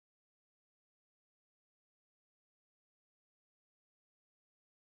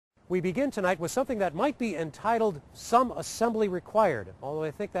We begin tonight with something that might be entitled Some Assembly Required, although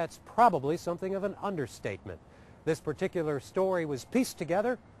I think that's probably something of an understatement. This particular story was pieced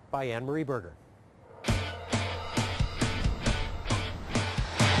together by Anne-Marie Berger.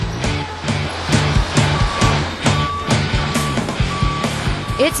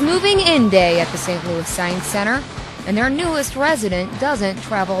 It's moving in day at the St. Louis Science Center, and their newest resident doesn't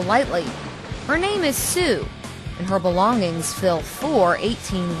travel lightly. Her name is Sue, and her belongings fill 4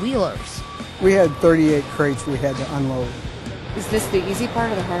 18-wheelers. We had 38 crates we had to unload. Is this the easy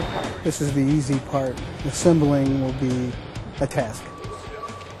part or the hard part? This is the easy part. Assembling will be a task.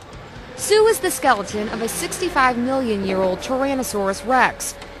 Sue is the skeleton of a 65-million-year-old Tyrannosaurus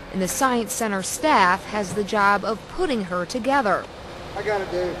rex, and the Science Center staff has the job of putting her together. I got it,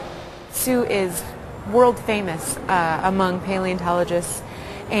 Dave. Sue is world famous among paleontologists,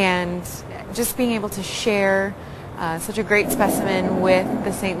 and just being able to share such a great specimen with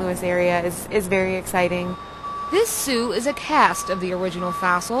the St. Louis area is very exciting. This Sue is a cast of the original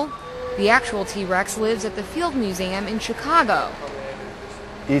fossil. The actual T-Rex lives at the Field Museum in Chicago.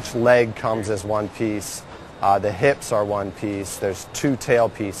 Each leg comes as one piece. The hips are one piece. There's 2 tail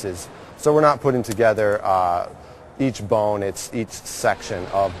pieces. So we're not putting together each bone, it's each section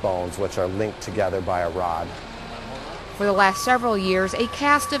of bones which are linked together by a rod. For the last several years, a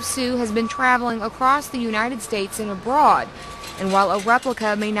cast of Sue has been traveling across the United States and abroad. And while a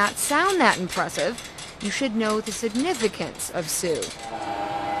replica may not sound that impressive, you should know the significance of Sue.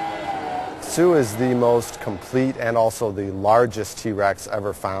 Sue is the most complete and also the largest T-Rex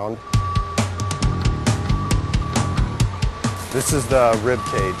ever found. This is the rib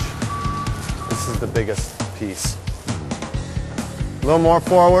cage. This is the biggest piece. A little more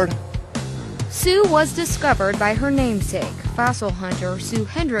forward. Sue was discovered by her namesake, fossil hunter Sue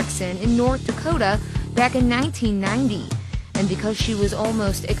Hendrickson in North Dakota back in 1990. And because she was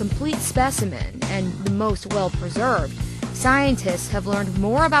almost a complete specimen and the most well-preserved, scientists have learned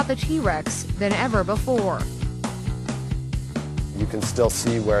more about the T-Rex than ever before. You can still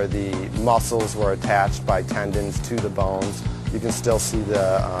see where the muscles were attached by tendons to the bones. You can still see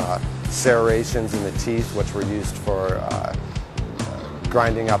the serrations in the teeth, which were used for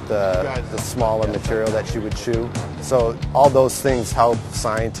grinding up the smaller material that you would chew. So all those things help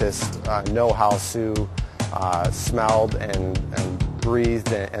scientists know how Sue smelled and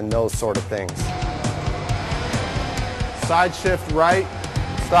breathed and those sort of things. Side shift right,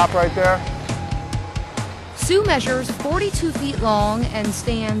 stop right there. Sue measures 42 feet long and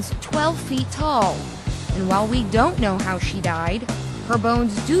stands 12 feet tall. And while we don't know how she died, her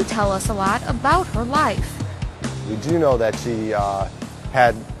bones do tell us a lot about her life. We do know that she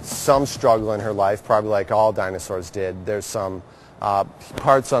had some struggle in her life, probably like all dinosaurs did. There's some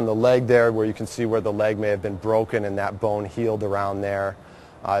parts on the leg there where you can see where the leg may have been broken and that bone healed around there,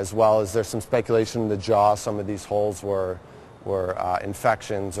 as well as there's some speculation in the jaw. Some of these holes were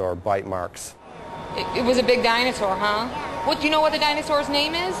infections or bite marks. It was a big dinosaur, huh? What, do you know what the dinosaur's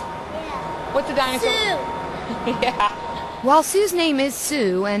name is? Yeah. What's the dinosaur? Sue. Yeah. While Sue's name is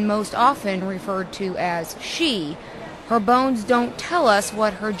Sue and most often referred to as she, her bones don't tell us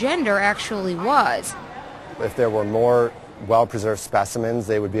what her gender actually was. If there were more well-preserved specimens,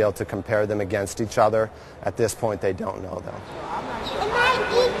 they would be able to compare them against each other. At this point, they don't know them.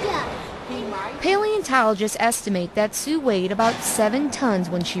 Paleontologists estimate that Sue weighed about 7 tons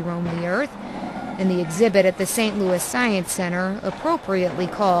when she roamed the Earth, and the exhibit at the St. Louis Science Center, appropriately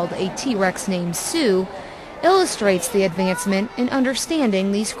called A T-Rex Named Sue, illustrates the advancement in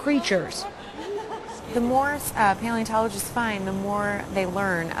understanding these creatures. The more paleontologists find, the more they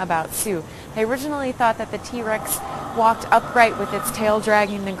learn about Sue. They originally thought that the T-Rex walked upright with its tail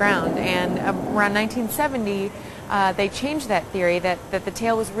dragging the ground, and around 1970 they changed that theory, that the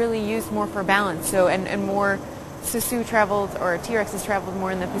tail was really used more for balance. So Sue traveled, or T-Rex has traveled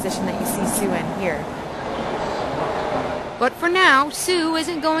more in the position that you see Sue in here. But for now, Sue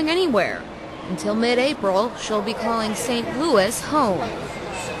isn't going anywhere. Until mid-April, she'll be calling St. Louis home.